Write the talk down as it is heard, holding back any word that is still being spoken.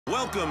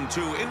Welcome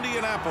to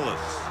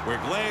Indianapolis. We're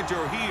glad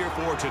you're here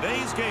for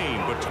today's game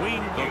between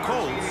the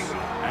Colts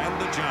and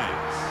the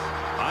Giants.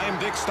 I'm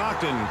Dick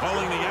Stockton.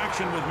 Calling the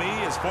action with me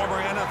is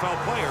former NFL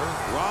player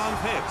Ron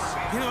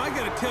Pitts. You know, I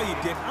got to tell you,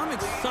 Dick, I'm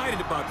excited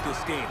about this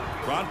game.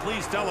 Ron,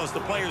 please tell us the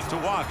players to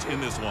watch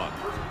in this one.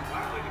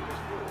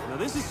 Now,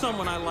 this is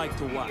someone I like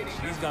to watch.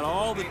 He's got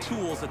all the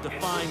tools that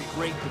define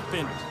great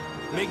defenders.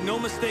 Make no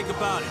mistake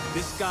about it,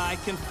 this guy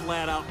can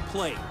flat out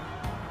play.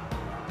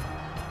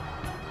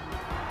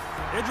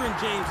 Edgerrin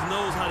James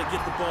knows how to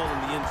get the ball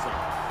in the end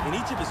zone. In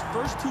each of his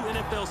first 2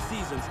 NFL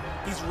seasons,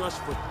 he's rushed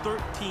for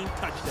 13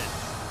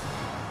 touchdowns.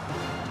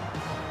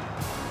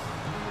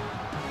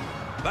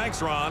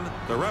 Thanks, Ron.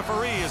 The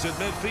referee is at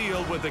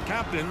midfield with the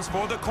captains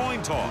for the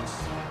coin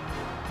toss.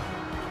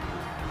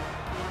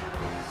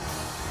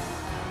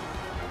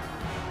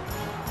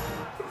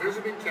 The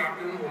visiting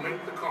captain will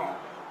make the call.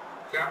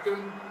 Captain,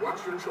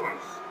 what's your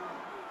choice?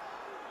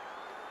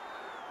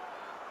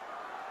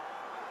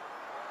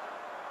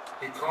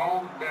 He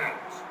called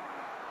heads.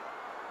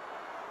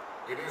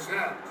 It is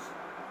heads.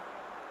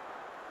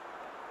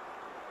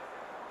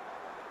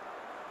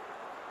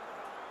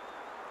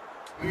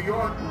 New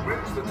York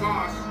wins the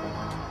toss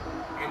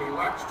and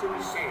elects to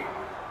receive.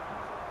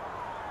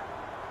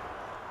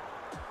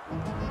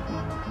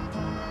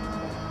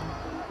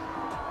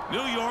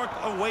 New York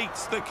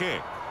awaits the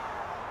kick.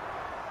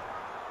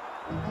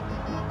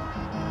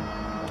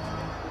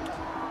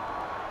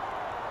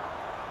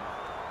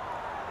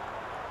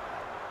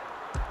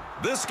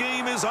 This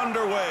game is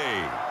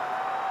underway.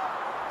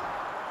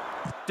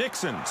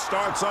 Dixon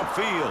starts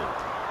upfield.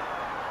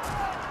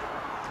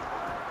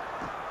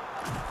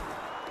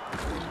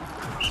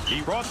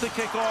 He brought the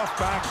kickoff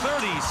back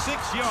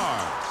 36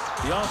 yards.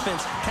 The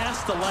offense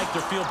has to like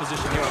their field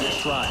position here on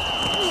this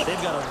drive.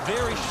 They've got a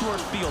very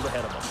short field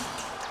ahead of them.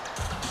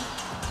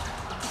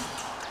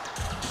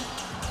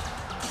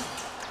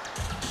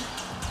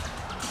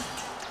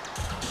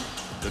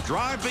 The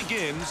drive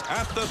begins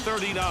at the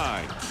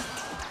 39.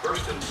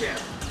 1st and 10.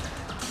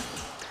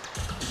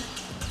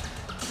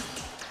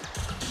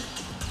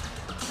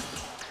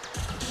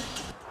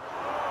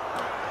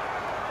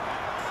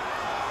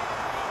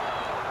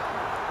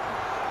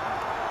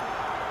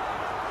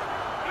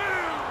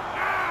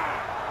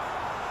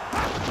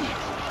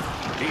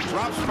 He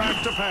drops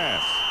back to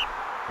pass.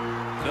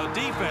 The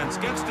defense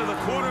gets to the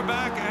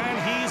quarterback,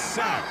 and he's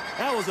sacked.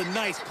 That was a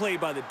nice play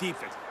by the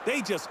defense.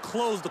 They just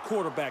closed the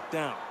quarterback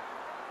down.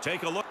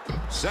 Take a look.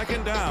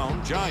 2nd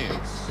down,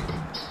 Giants.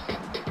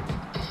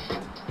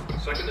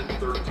 2nd and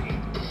 13.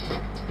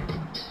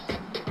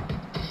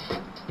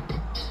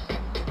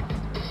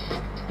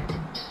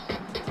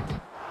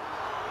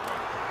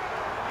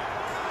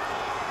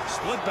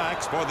 Split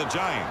backs for the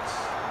Giants.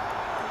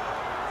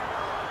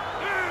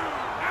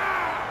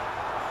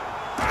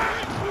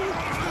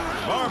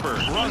 Barber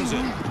runs it.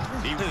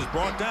 He is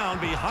brought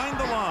down behind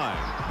the line.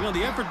 You know,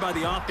 the effort by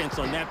the offense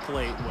on that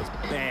play was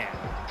bad.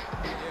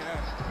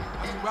 Yeah,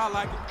 that's the way I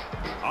like it.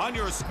 On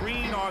your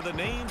screen are the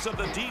names of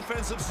the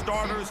defensive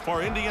starters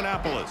for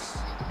Indianapolis.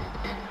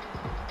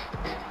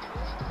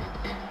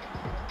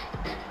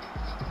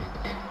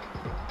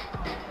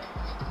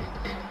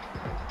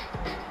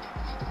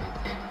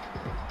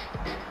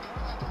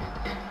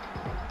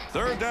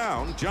 Third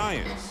down,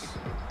 Giants.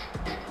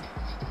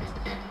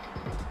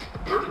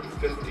 3rd and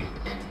 15.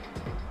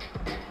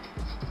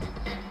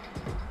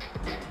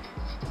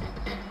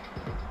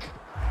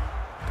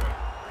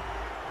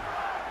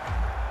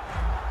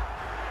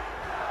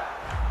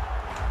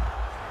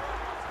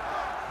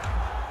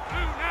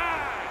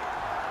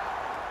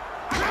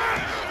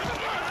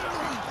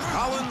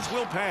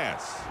 Will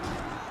pass.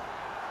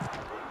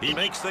 He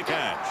makes the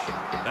catch.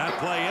 That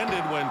play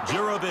ended when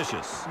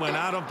Juravicius went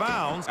out of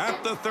bounds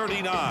at the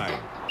 39.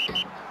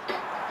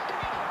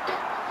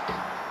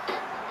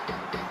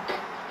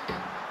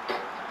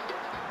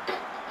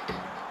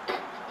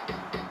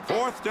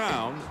 Fourth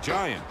down,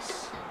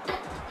 Giants.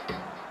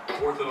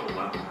 4th and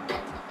 11.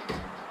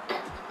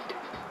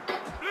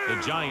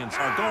 The Giants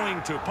are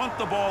going to punt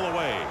the ball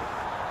away.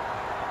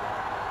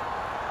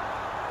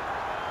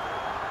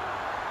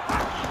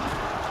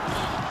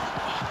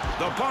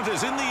 The punt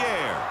is in the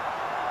air.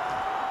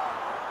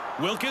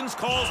 Wilkins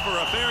calls for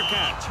a fair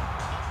catch.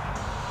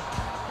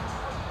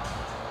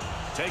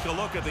 Take a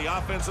look at the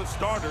offensive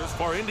starters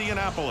for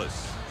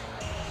Indianapolis.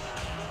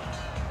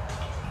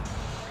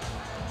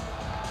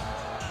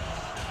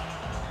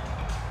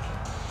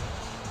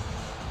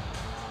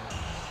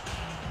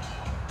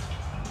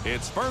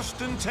 It's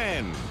 1st and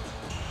 10.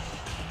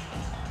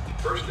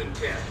 1st and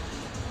 10.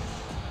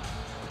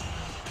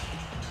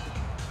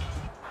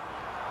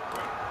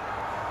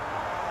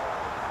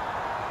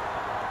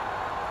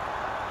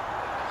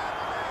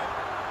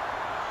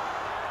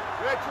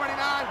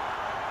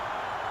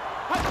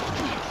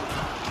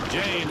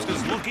 James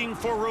is looking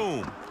for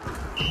room.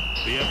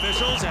 The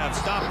officials have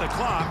stopped the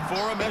clock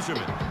for a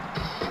measurement.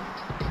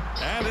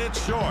 And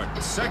it's short.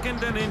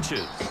 2nd and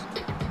inches.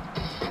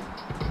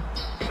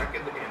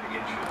 2nd and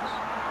inches.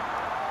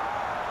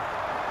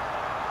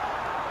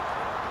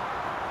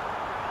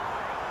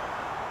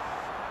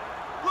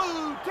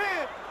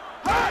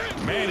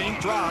 Manning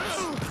drops.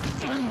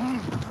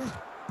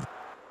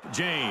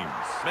 James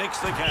makes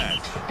the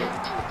catch.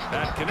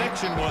 That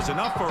connection was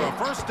enough for a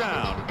first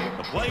down.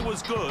 The play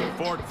was good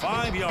for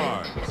 5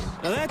 yards.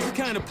 Now that's the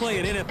kind of play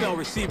an NFL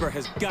receiver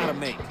has got to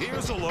make.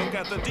 Here's a look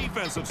at the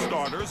defensive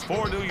starters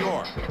for New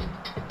York.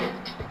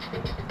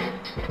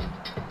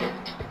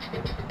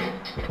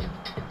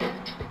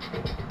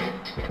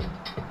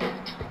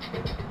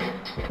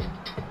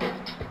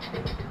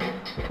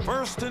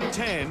 First and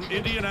 10,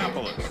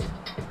 Indianapolis.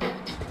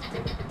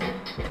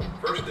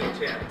 First and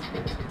 10.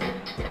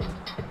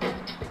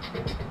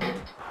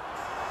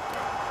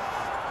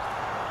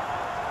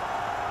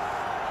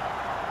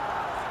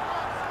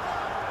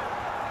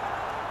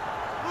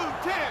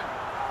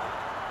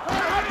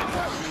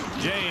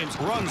 James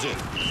runs it.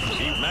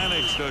 He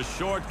managed a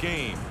short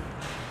gain.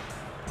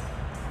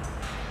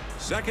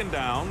 Second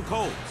down,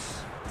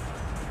 Colts.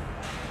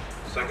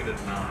 Second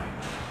and 9.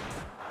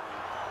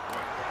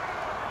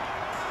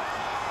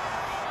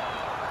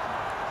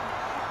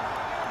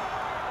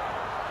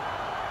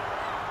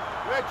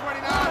 Red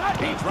 29.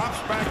 He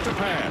drops back to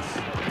pass.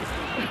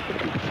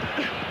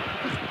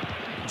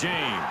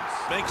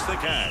 James makes the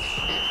catch.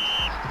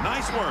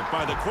 Nice work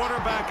by the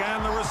quarterback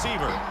and the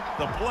receiver.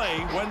 The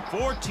play went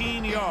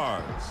 14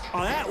 yards.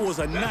 Oh, that was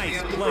a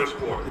nice play.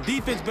 The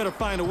defense better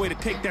find a way to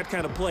take that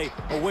kind of play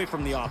away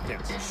from the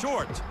offense.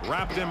 Short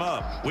wrapped him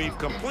up. We've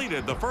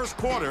completed the first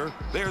quarter.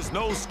 There's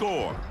no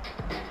score.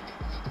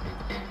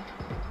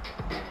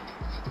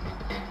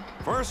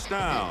 First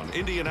down,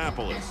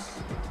 Indianapolis.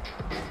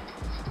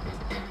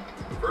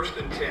 First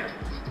and 10.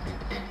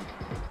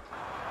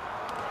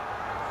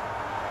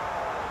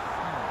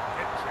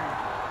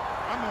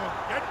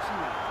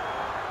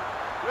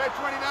 Red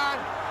 29.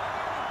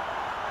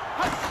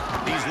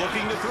 He's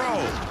looking to throw.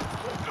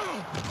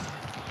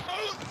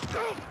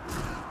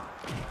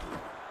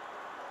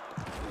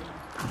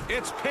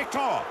 It's picked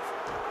off.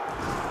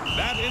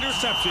 That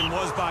interception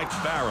was by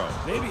Barrow.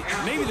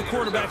 Maybe the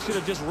quarterback should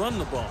have just run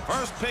the ball.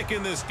 First pick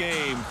in this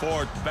game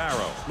for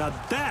Barrow. Now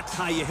that's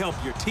how you help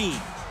your team.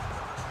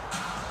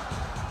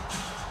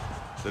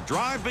 The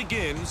drive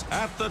begins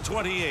at the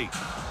 28.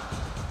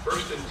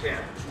 First and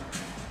 10.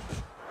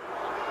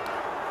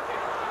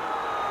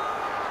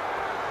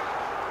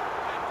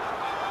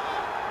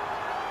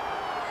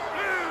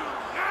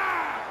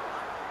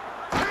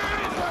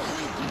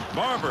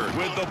 Barber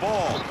with the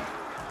ball.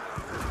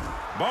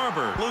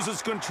 Barber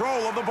loses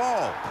control of the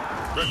ball.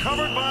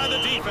 Recovered by the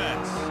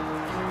defense.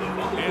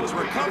 It's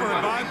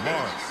recovered by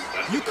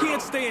Morris. You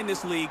can't stay in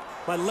this league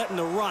by letting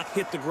the rock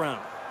hit the ground.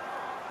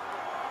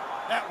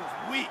 That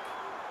was weak.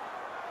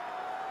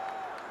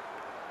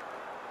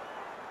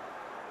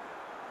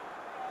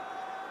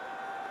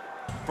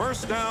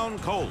 First down,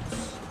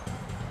 Colts.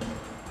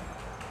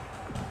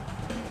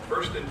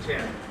 First and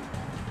 10.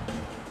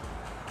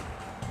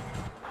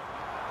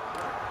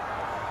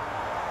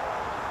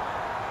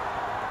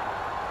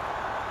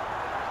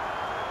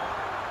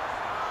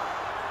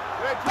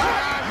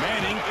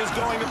 Manning is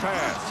going to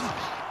pass.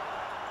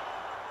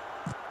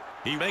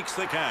 He makes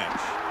the catch.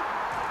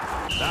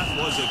 That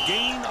was a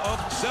gain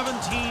of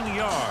 17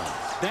 yards.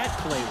 That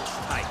play was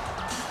tight.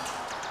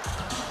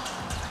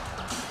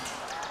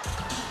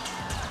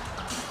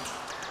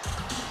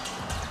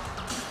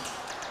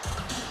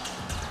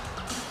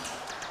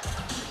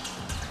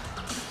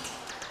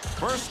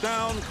 First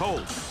down,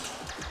 Colts.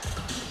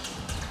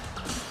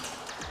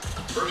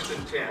 First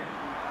and 10.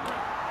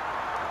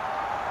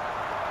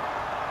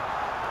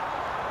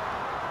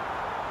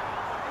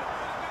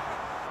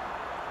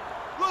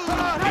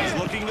 He's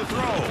looking to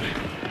throw.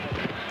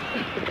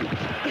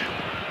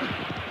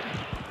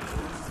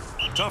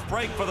 Tough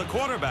break for the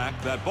quarterback.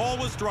 That ball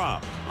was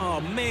dropped. Oh,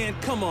 man,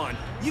 come on.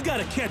 You got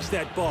to catch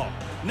that ball.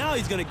 Now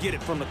he's going to get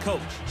it from the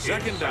coach.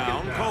 Second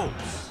down,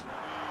 Colts.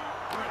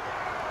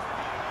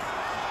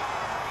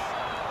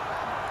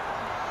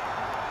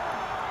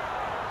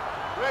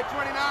 Red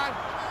 29.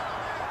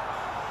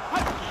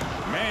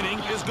 Manning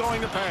is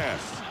going to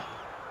pass.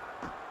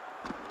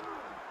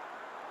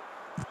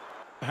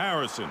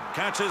 Harrison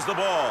catches the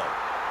ball.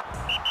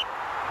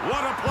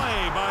 What a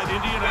play by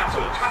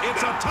Indianapolis.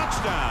 It's a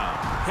touchdown.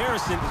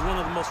 Harrison is one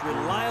of the most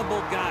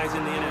reliable guys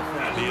in the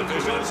NFL. The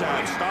officials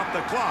have stopped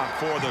the clock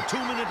for the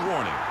 2-minute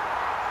warning.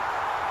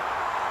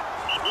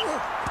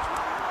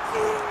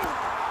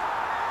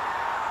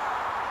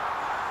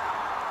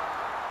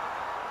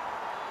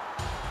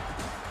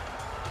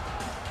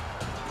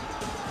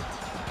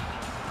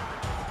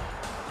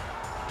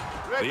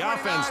 The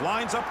offense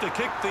lines up to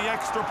kick the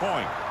extra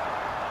point.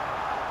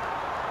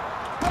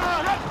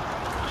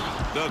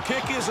 The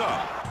kick is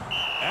up,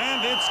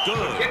 and it's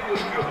good. The kick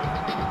was good.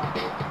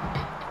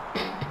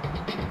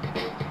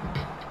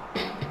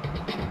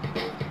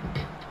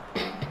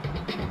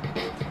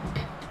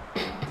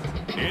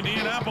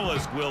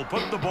 Indianapolis will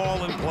put the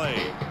ball in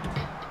play.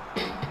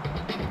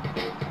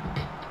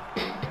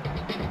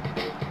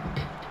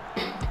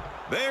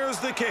 There's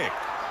the kick.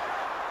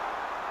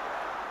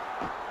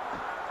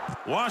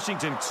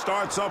 Washington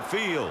starts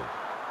upfield.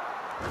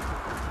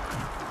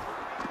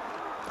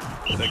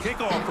 The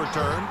kickoff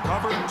return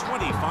covered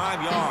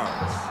 25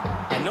 yards.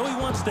 I know he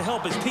wants to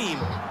help his team,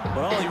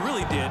 but all he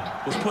really did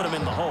was put him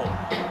in the hole.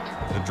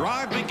 The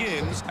drive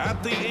begins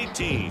at the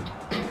 18.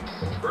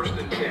 1st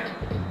and 10.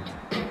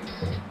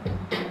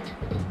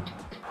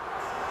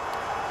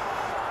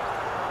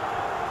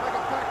 Like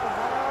a pack of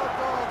wild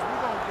dogs, we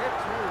gonna get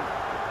you.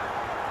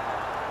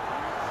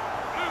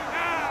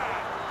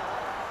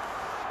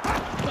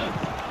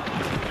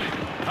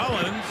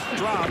 Collins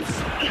drops.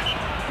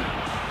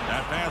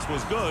 That pass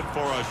was good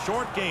for a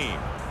short game.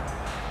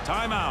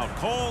 Timeout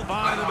called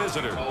by the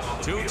visitors.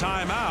 2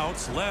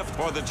 timeouts left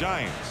for the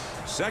Giants.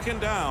 2nd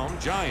down,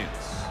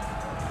 Giants.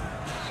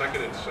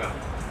 2nd and 7.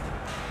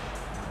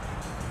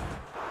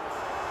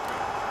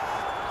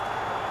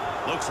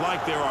 Looks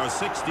like there are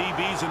 6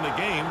 DBs in the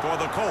game for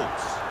the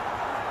Colts.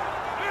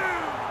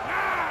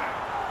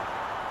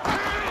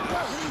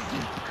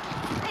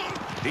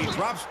 He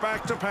drops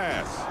back to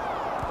pass.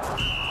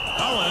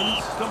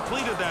 Collins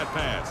completed that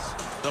pass.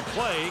 The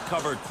play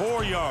covered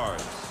 4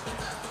 yards.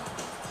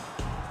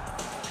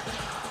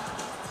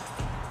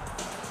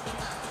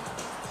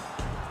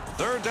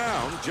 Third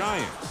down,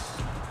 Giants.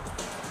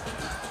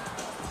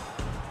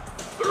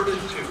 3rd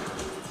and 2.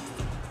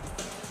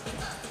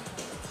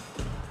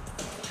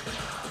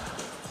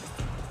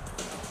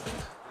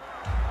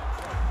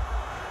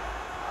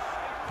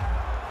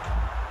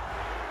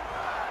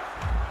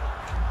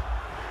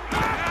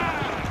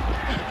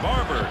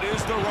 Barber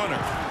is the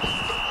runner.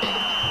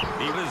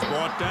 He was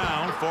brought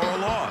down for a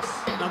loss.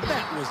 Now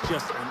that was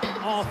just an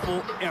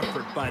awful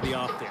effort by the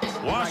offense.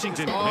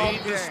 Washington All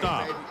made the game,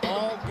 stop. baby,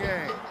 all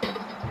game.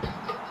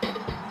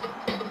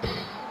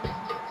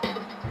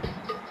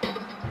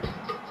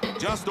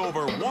 Just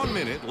over 1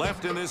 minute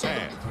left in this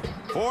half.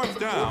 4th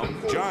down,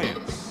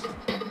 Giants.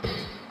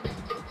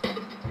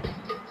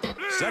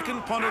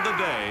 2nd punt of the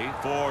day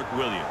for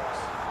Williams.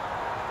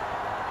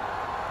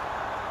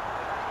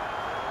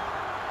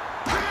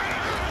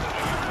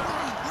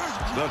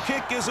 The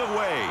kick is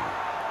away.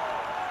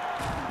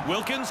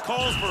 Wilkins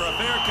calls for a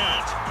fair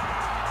catch.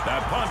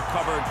 That punt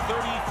covered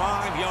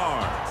 35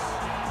 yards.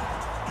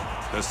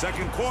 The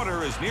 2nd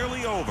quarter is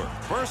nearly over.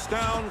 1st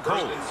down, 1st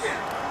Colts. and 10.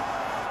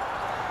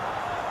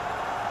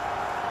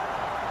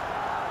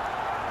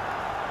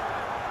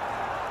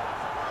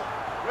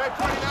 Red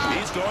 29.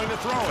 He's going to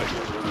throw it.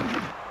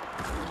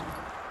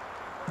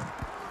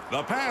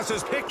 The pass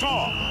is picked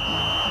off.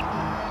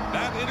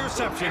 That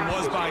interception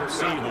was by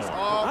Seymour.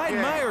 All I game,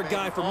 admire a baby,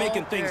 guy for all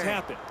making things game.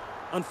 happen.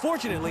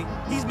 Unfortunately,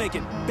 he's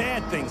making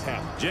bad things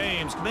happen.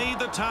 James made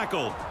the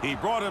tackle. He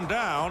brought him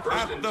down First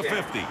at and the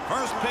 10. 50.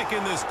 First pick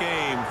in this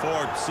game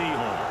for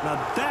Seymour. Now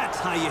that's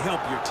how you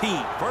help your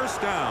team.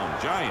 1st down,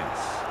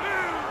 Giants.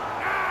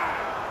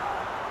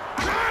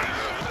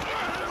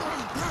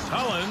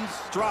 Collins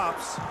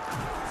drops.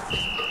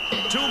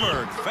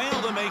 Toomer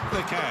failed to make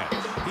the catch.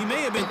 He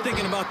may have been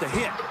thinking about the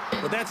hit,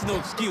 but that's no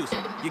excuse.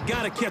 You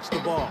got to catch the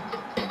ball.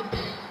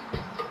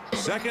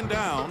 2nd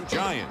down,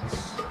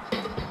 Giants.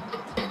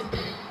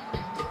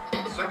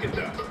 2nd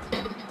down.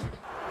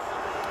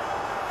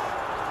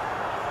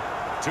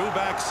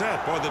 2-back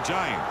set for the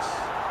Giants.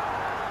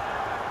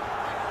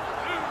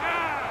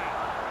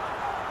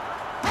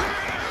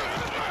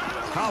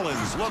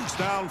 Collins looks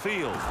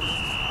downfield.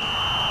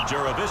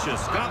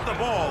 Jeravicius got the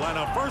ball and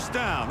a 1st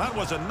down. That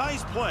was a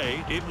nice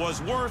play. It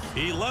was worth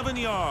 11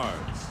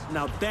 yards.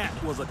 Now that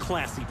was a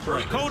classy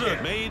play. Dakota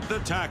made the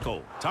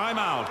tackle.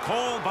 Timeout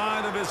called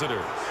by the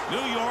visitors.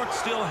 New York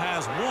still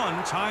has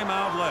 1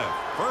 timeout left.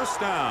 1st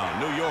down,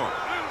 New York.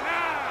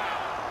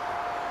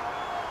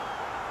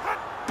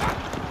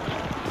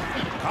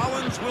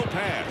 Collins will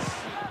pass.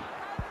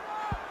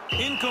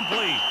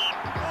 Incomplete.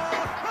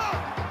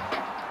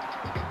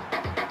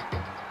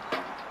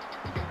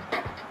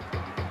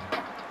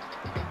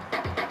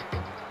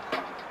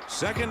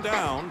 Second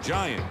down,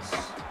 Giants.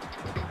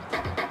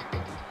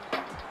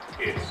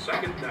 It's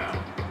 2nd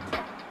down.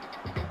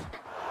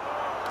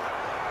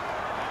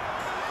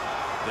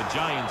 The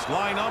Giants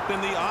line up in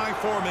the I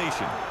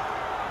formation.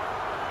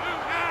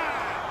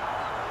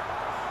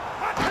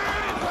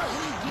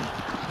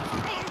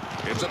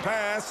 It's a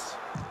pass.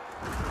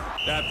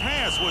 That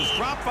pass was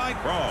dropped by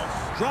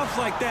Cross. Drops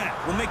like that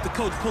will make the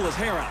coach pull his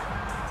hair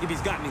out if he's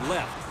got any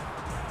left.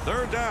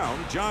 3rd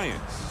down,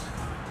 Giants.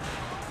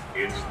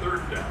 It's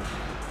 3rd down.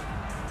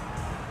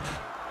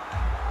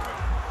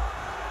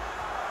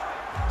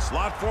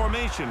 Slot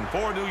formation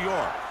for New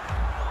York.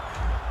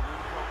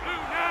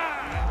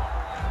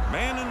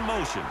 Man in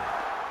motion.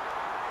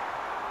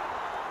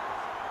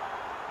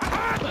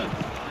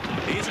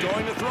 He's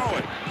going to throw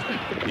it.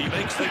 He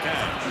makes the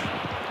catch.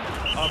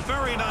 A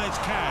very nice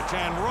catch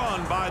and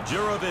run by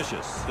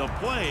Jeravicius. The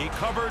play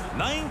covered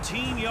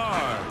 19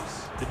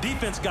 yards. The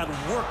defense got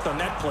worked on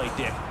that play,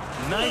 Dick.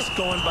 Nice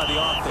going by the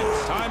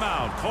offense.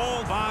 Timeout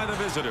called by the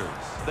visitors.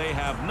 They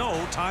have no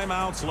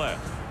timeouts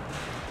left.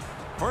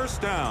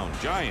 1st down,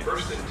 Giants.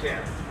 1st and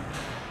 10.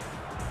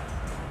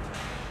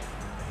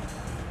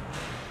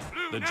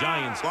 The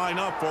Giants line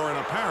up for an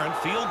apparent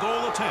field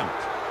goal attempt.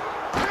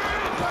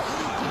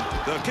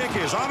 The kick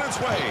is on its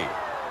way.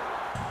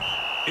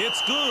 It's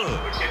good.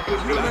 The kick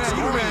was good. That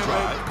scoring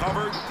drive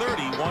covered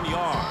 31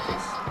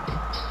 yards.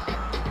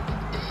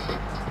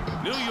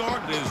 New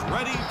York is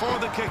ready for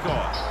the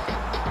kickoff.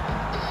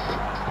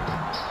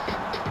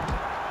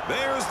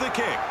 There's the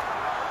kick.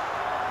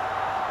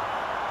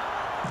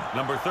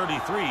 Number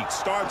 33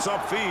 starts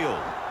upfield.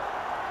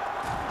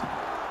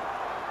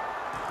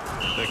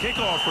 The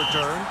kickoff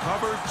return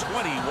covered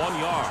 21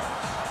 yards.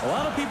 A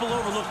lot of people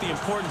overlook the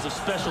importance of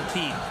special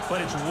teams,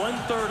 but it's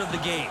 1/3 of the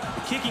game.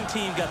 The kicking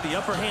team got the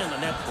upper hand on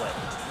that play.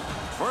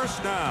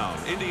 First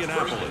down,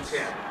 Indianapolis. First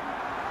and 10.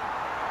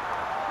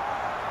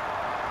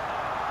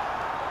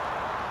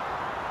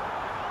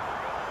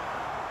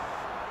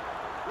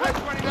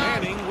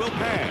 Manning will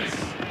pass.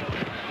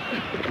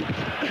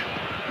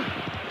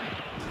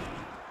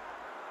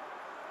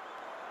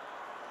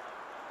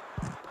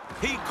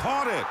 He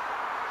caught it.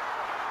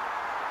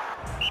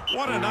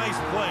 What a nice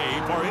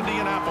play for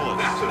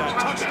Indianapolis. That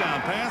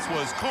touchdown pass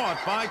was caught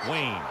by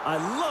Wayne. I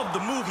love the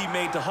move he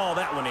made to haul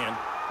that one in.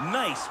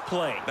 Nice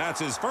play. That's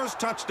his first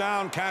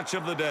touchdown catch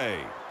of the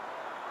day.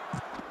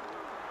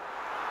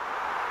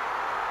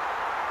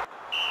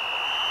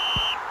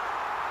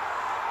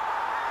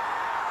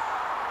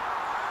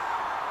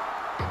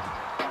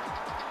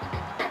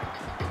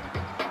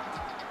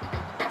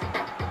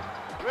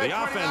 The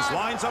offense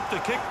lines up to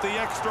kick the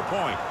extra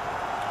point.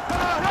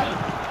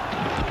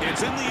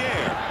 It's in the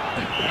air,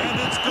 and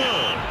it's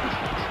good.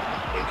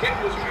 The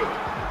kick was good.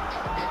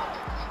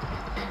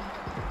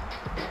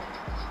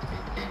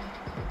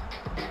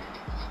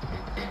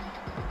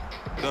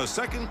 The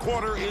second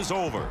quarter is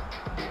over.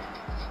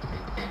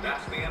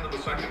 That's the end of the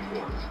second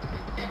quarter.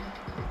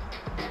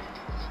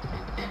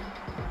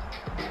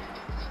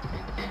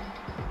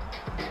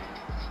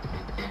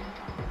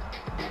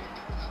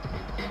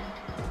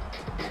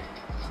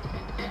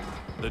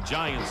 The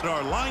Giants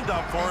are lined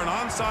up for an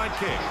onside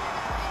kick.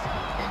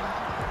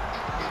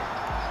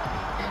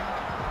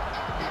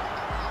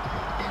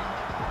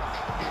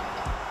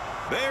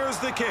 There's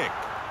the kick.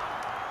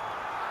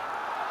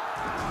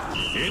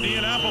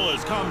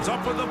 Indianapolis comes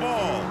up with the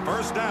ball.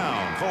 First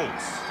down,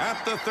 Colts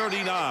at the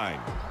 39.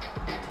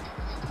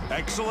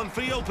 Excellent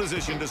field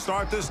position to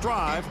start this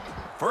drive.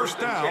 First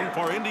down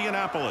for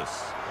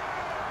Indianapolis.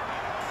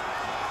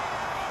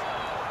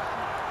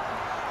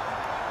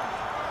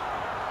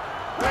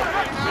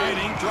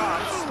 Manning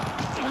drops.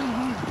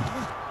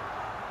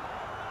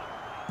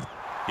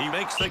 He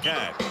makes the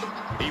catch.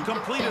 He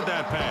completed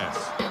that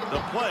pass.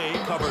 The play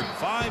covered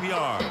 5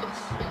 yards.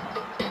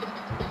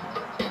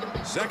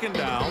 Second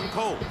down,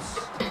 Colts.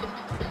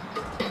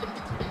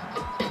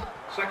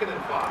 Second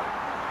and 5.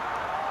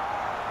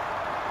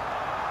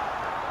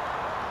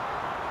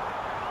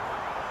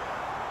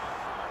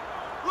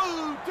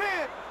 Blue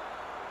 10.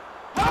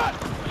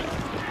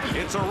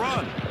 It's a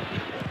run.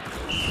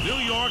 New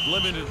York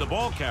limited the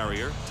ball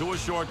carrier to a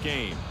short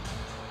game.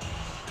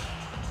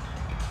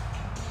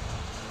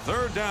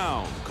 Third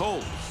down,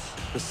 Colts.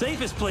 The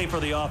safest play for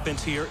the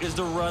offense here is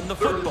to run the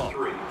football.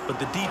 But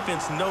the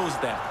defense knows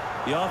that.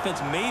 The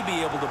offense may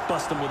be able to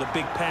bust them with a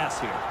big pass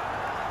here.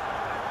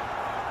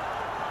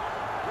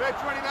 Red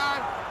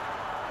 29.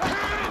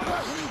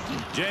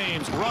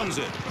 James runs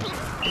it.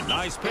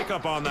 Nice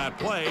pickup on that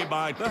play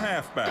by the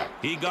halfback.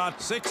 He got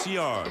 6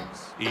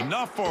 yards.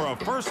 Enough for a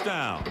first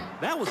down.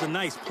 That was a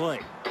nice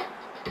play.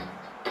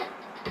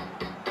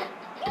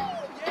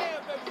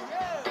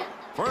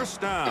 First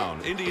down,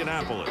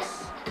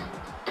 Indianapolis.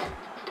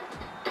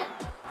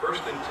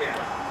 First and 10.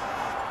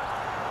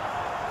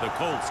 The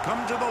Colts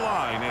come to the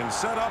line and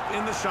set up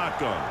in the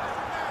shotgun.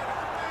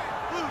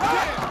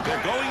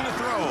 They're going to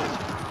throw.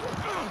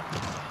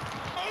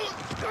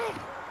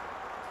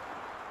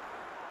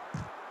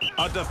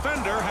 A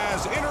defender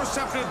has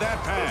intercepted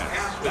that pass.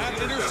 That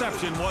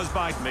interception was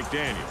by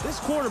McDaniel. This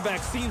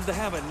quarterback seems to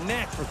have a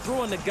knack for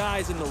throwing the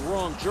guys in the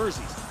wrong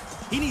jerseys.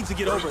 He needs to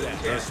get over that.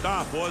 The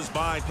stop was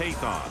by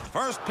Pathon.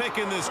 First pick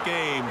in this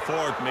game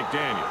for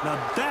McDaniel. Now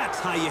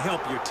that's how you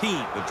help your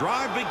team. The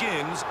drive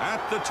begins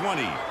at the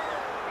 20.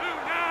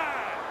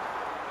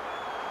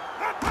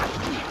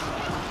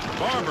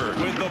 Barber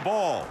with the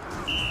ball.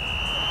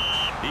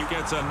 He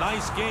gets a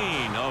nice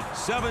gain of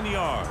 7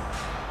 yards.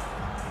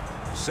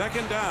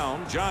 Second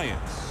down,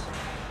 Giants.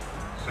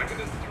 Second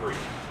and 3.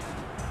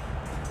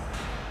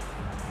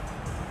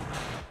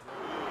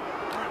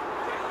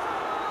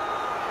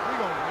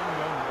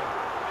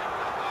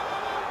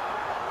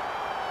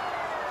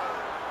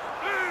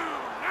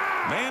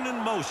 Man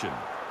in motion.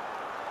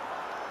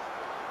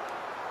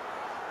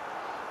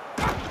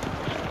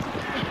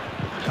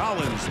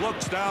 Collins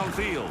looks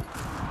downfield.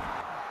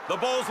 The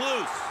ball's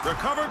loose.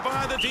 Recovered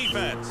by the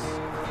defense.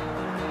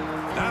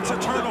 That's a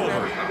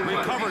turnover.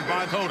 Recovered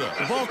by Coda.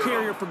 The ball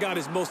carrier forgot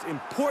his most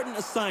important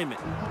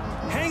assignment.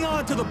 Hang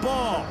on to the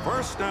ball.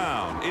 First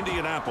down,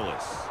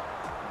 Indianapolis.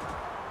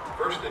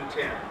 First and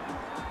 10.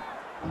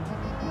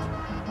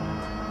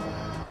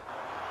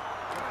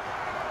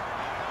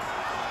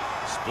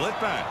 Split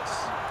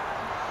backs.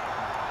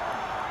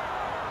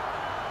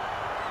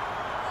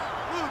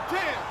 Blue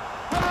 10.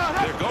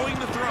 They're going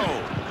to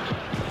throw.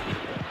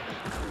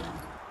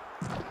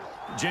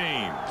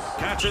 James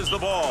catches the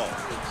ball.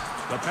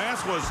 The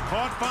pass was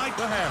caught by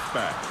the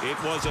halfback. It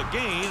was a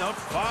gain of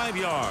 5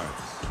 yards.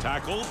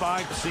 Tackled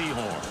by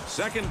Seahorn.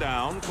 Second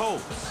down,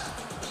 Colts.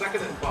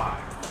 2nd and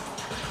 5.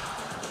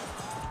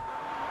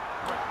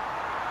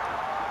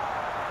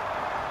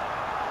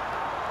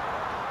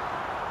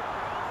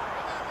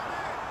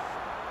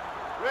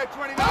 Red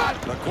 29.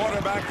 The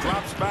quarterback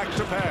drops back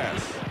to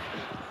pass.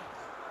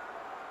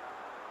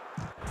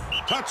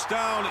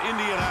 Touchdown,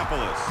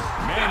 Indianapolis.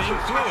 Manning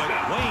threw it.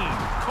 Wayne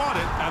caught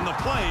it, and the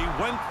play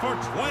went for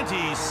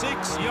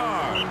 26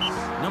 yards.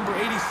 Number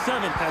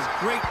 87 has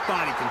great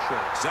body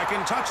control.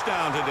 Second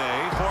touchdown today,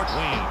 Fort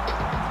Wayne.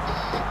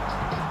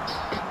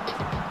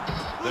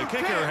 The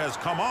kicker has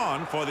come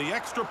on for the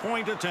extra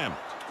point attempt.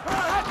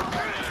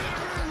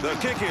 The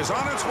kick is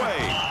on its way.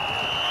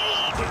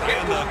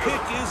 And the kick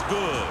is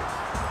good.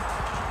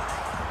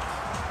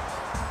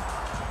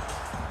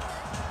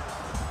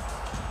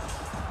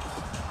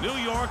 New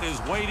York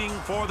is waiting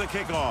for the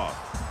kickoff.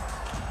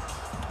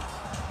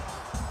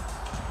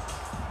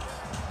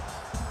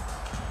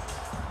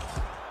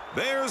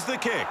 There's the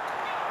kick.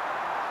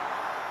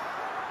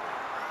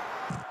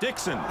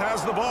 Dixon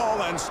has the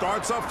ball and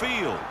starts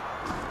upfield.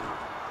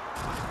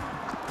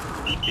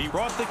 He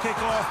brought the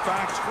kickoff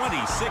back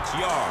 26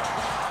 yards.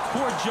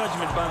 Poor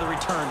judgment by the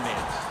return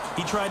man.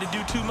 He tried to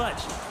do too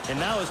much, and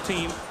now his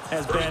team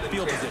has bad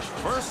field position.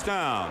 First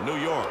down, New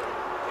York.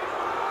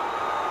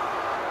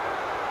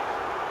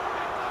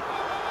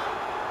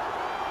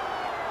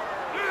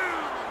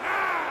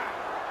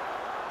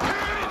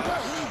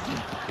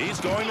 He's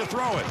going to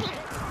throw it.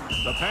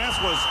 The pass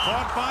was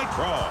caught by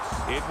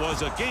Cross. It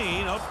was a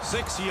gain of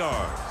 6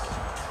 yards.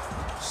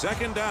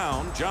 Second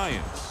down,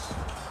 Giants.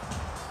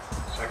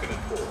 2nd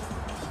and 4.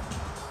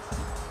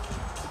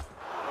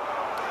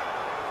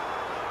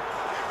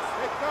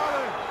 Hey,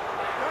 Colin,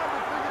 time to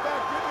think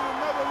about getting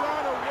another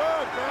line of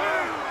work,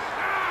 man.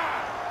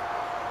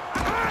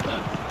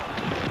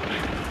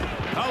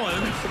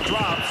 Collins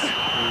drops.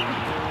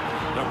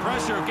 The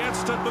pressure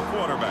gets to the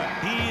quarterback.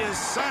 He is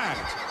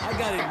sacked. I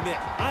gotta admit,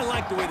 I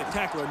like the way the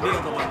tackler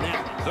nailed him on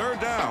that one. Third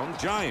down,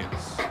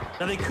 Giants.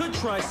 Now, they could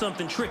try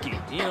something tricky,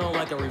 you know,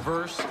 like a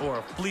reverse or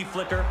a flea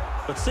flicker,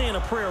 but saying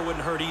a prayer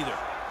wouldn't hurt either.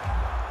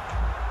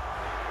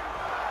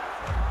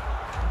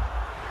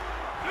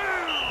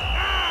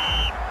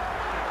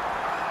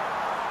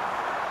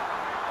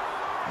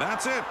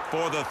 That's it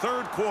for the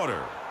third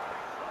quarter.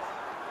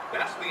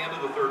 That's the end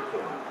of the third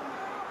quarter.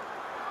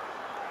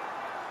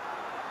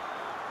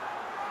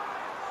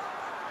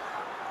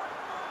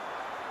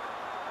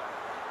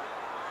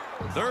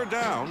 Third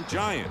down,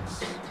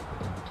 Giants.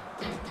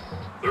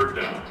 Third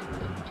down.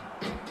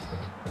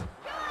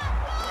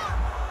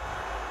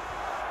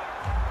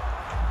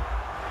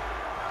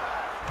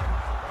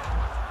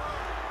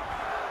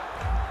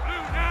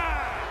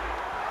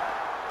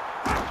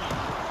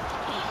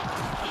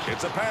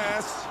 It's a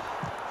pass.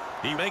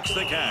 He makes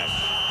the catch.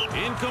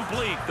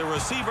 Incomplete. The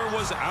receiver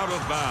was out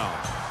of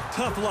bounds.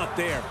 Tough luck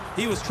there.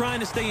 He was trying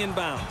to stay in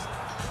bounds.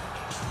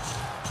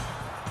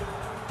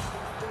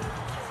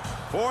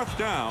 Fourth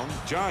down,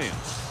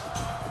 Giants.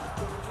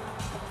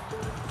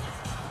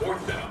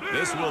 Fourth down.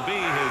 This will be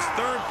his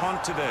third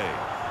punt today.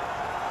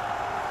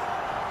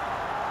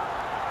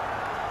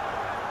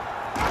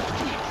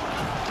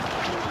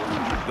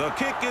 The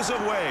kick is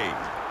away.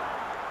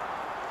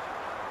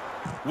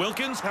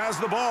 Wilkins has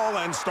the ball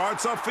and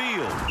starts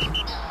upfield.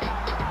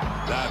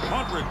 That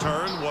punt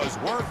return was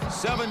worth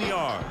 7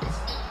 yards.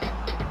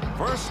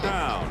 First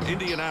down,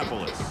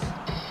 Indianapolis.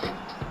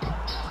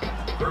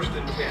 1st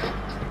and 10.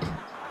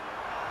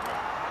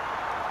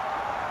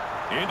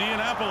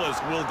 Indianapolis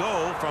will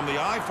go from the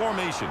I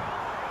formation.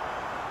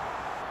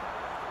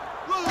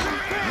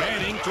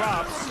 Manning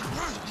drops.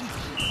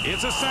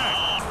 It's a sack,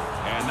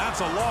 and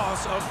that's a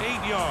loss of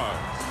 8 yards.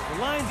 The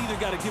Lions either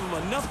got to give him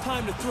enough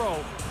time to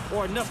throw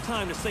or enough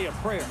time to say a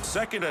prayer.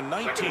 2nd and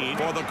 19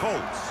 for the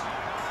Colts.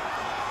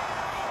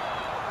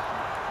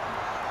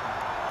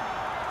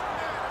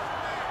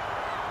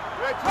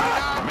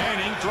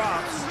 Manning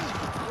drops.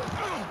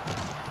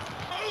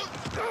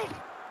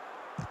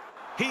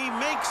 He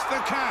makes the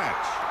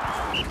catch.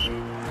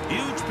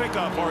 Huge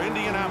pickup for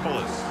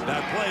Indianapolis.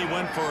 That play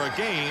went for a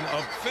gain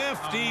of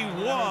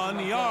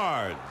 51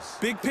 yards.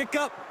 Big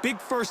pickup, big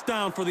first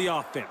down for the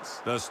offense.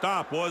 The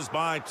stop was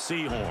by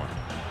Seahorn.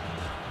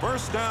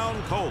 First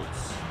down,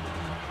 Colts.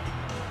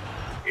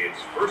 It's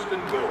 1st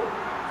and goal.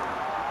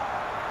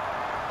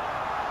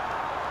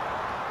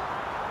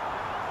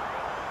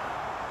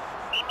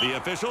 The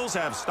officials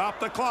have stopped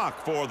the clock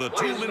for the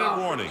 2-minute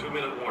warning.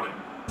 2-minute warning.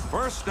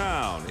 First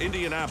down,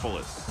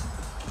 Indianapolis.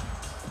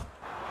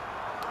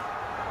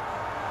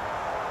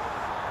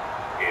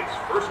 It's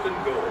 1st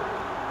and goal.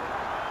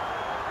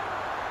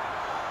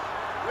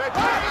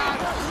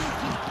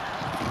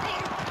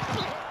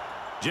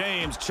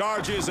 James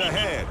charges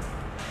ahead.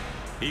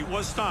 He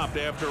was stopped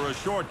after a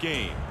short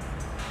gain.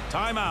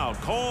 Timeout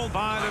called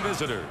by the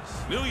visitors.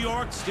 New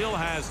York still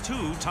has 2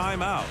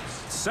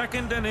 timeouts.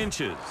 2nd and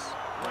inches.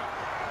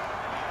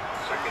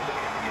 2nd and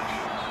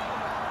inches.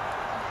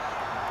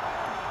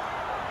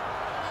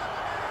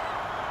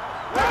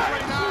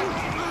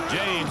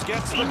 James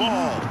gets the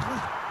ball.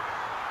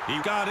 He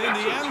got in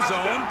the end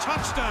zone.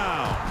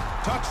 Touchdown.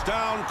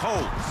 Touchdown,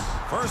 Colts.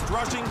 First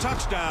rushing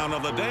touchdown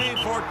of the day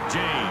for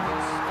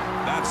James.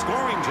 That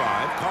scoring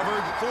drive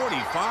covered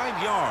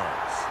 45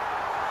 yards.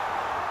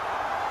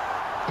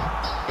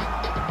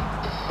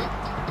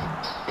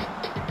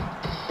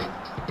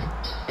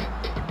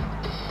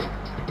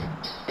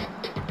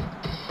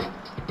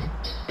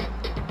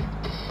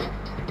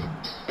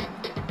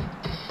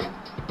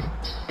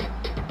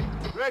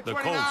 The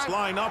Colts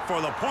line up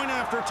for the point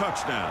after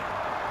touchdown.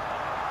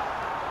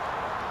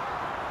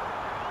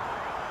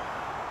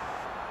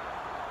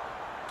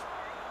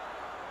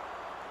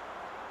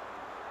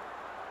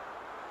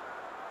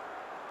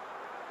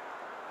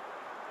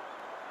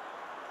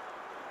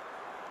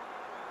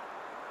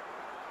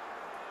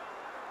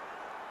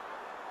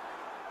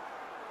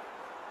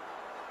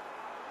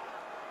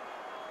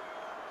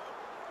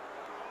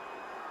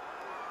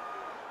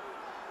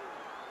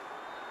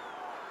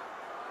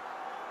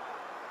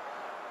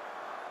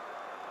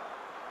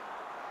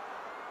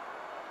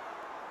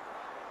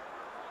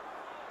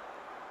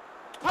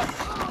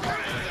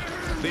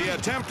 The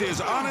attempt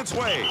is on its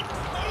way.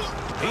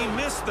 He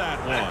missed that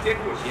one.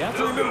 You have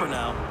to remember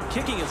now,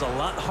 kicking is a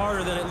lot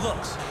harder than it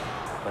looks,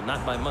 but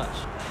not by much.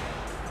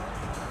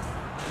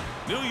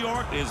 New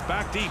York is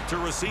back deep to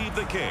receive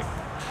the kick.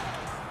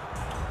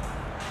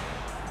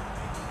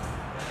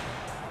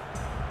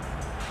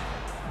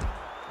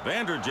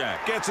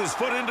 Vanderjack gets his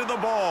foot into the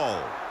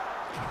ball.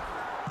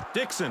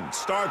 Dixon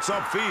starts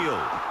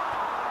upfield.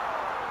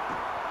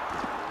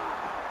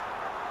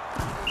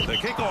 The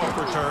kickoff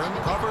return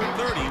covered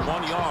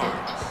 31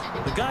 yards.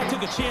 The guy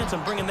took a chance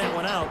on bringing that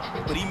one out,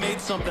 but he made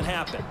something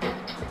happen.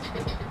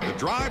 The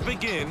drive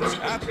begins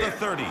at the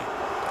 30.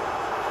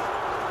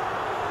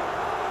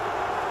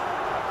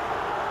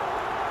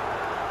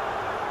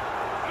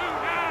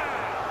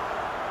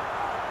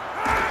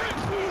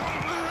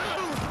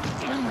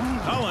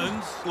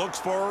 Collins looks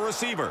for a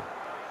receiver.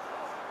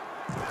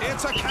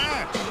 It's a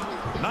catch.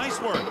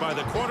 Nice work by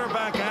the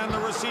quarterback and the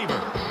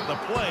receiver. The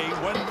play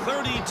went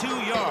 32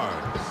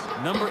 yards.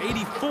 Number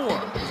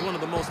 84 is one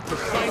of the most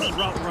precise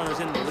route runners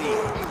in the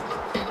league.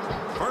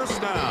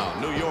 First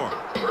down, New York.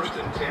 First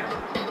and 10.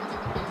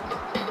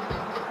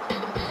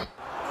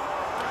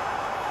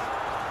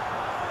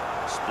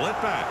 Split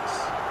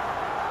pass.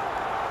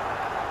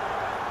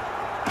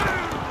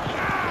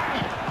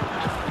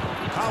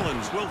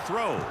 Collins will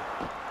throw.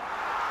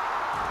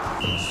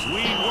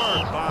 Sweet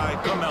work by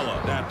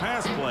Camella. That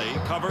pass play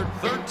covered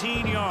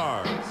 13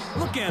 yards.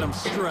 Look at him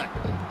strut.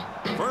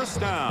 First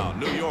down,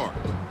 New York.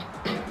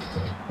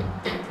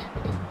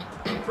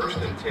 First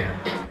and 10.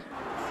 Hey,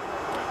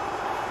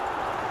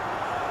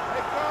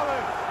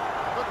 Collins,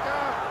 look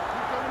out.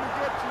 He's coming to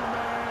get you,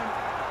 man.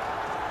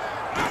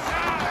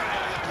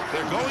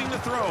 They're going to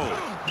throw.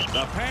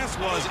 The pass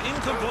was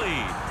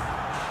incomplete.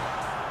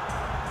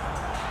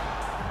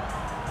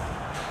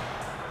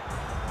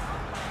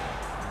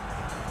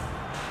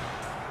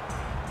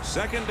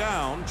 Second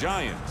down,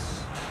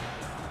 Giants.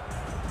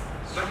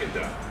 Second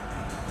down.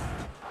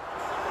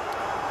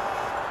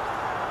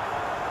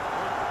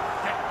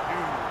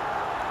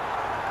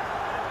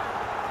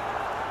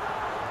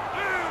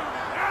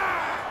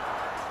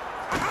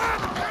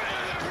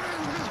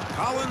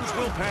 Collins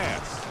will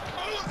pass.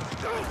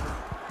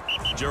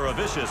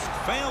 Juravicius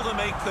failed to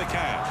make the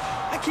catch.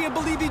 I can't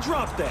believe he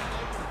dropped that.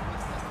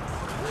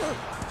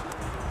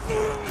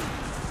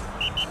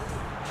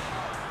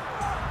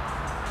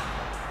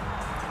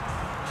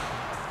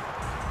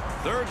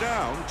 Third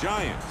down,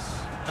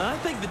 Giants. I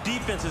think the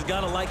defense has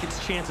got to like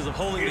its chances of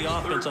holding the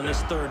offense on this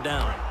third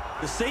down.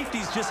 The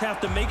safeties just have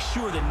to make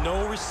sure that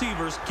no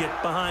receivers get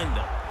behind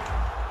them.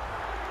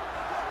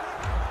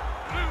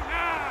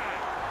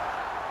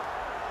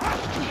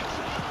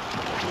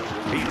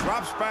 He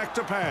drops back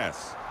to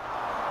pass.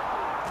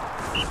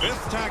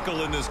 Fifth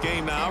tackle in this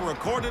game now,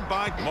 recorded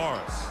by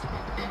Morris.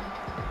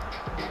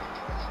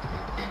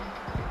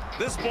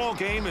 This ball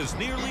game is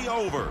nearly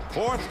over.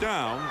 Fourth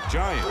down,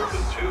 Giants. 4th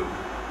and 2.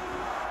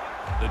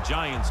 The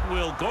Giants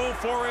will go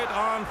for it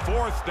on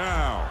fourth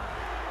down.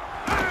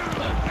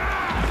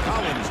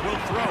 Collins will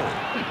throw.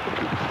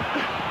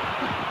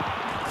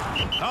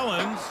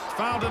 Collins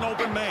found an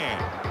open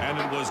man, and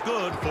it was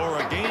good for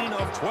a gain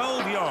of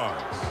 12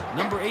 yards.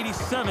 Number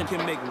 87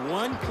 can make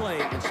one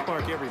play and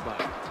spark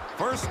everybody.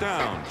 First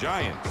down,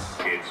 Giants.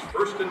 It's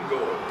first and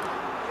goal.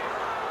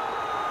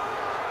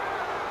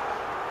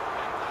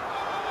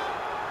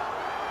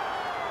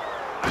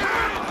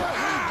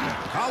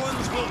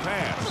 Collins will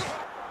pass.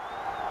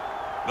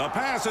 The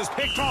pass is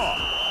picked off.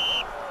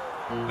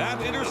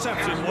 That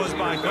interception was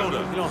by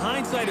Coda. You know,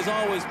 hindsight is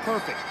always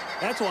perfect.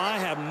 That's why I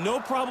have no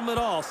problem at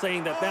all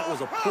saying that that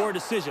was a poor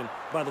decision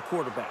by the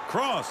quarterback.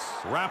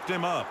 Cross wrapped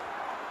him up.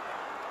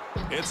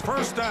 It's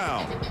first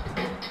down.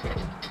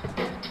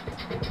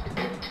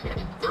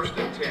 First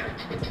and 10.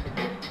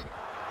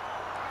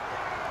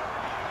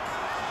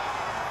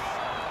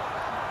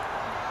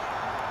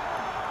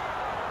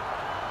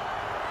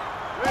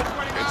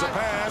 It's a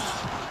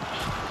pass.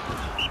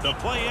 The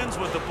play ends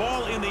with the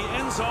ball in the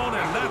end zone,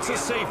 and that's a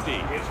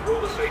safety. It's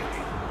ruled a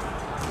safety.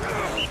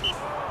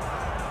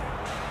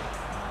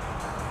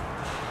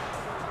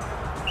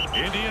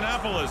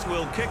 Indianapolis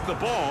will kick the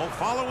ball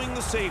following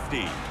the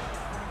safety.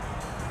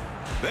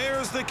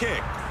 There's the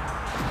kick.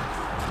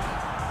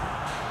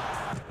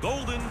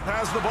 Golden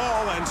has the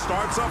ball and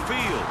starts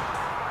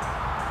upfield.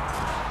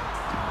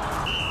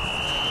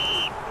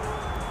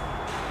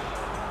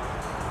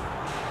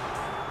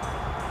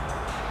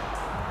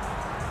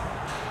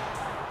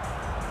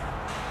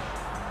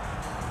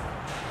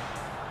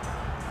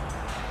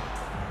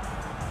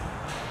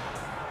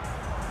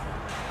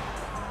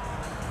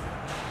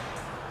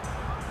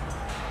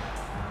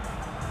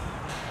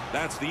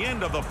 That's the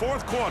end of the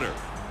fourth quarter.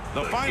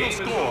 The final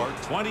score,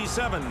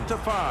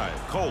 27-5,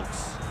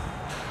 Colts.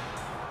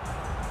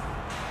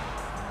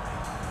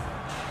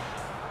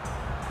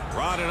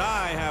 Rod and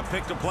I have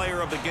picked a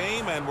player of the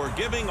game, and we're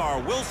giving our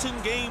Wilson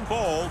game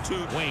ball to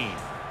Wayne.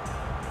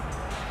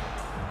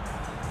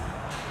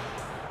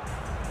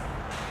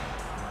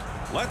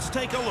 Let's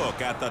take a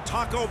look at the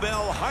Taco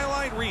Bell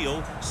highlight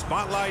reel,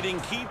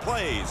 spotlighting key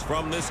plays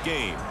from this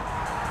game.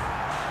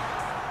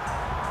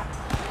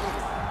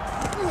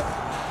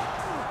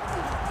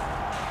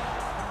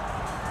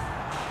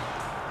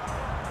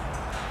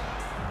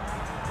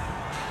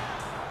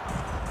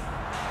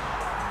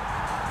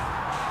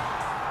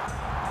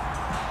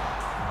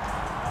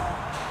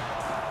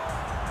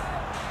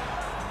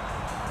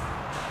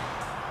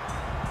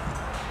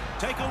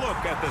 Take a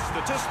look at the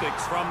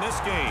statistics from this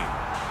game.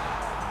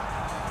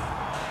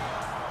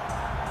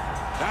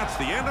 That's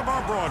the end of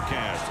our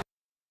broadcast.